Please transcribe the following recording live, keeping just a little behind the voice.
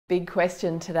Big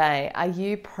question today. Are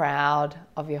you proud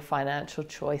of your financial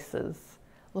choices?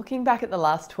 Looking back at the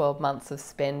last 12 months of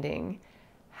spending,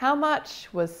 how much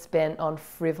was spent on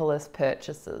frivolous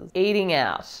purchases? Eating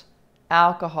out,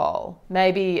 alcohol,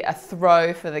 maybe a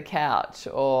throw for the couch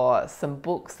or some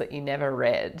books that you never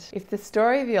read. If the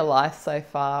story of your life so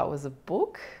far was a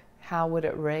book, how would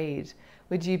it read?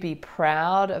 Would you be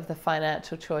proud of the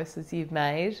financial choices you've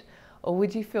made, or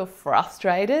would you feel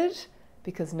frustrated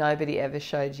because nobody ever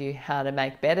showed you how to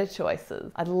make better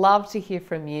choices? I'd love to hear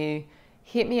from you.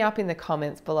 Hit me up in the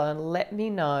comments below and let me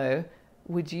know,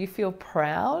 would you feel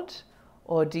proud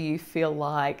or do you feel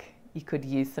like you could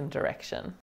use some direction?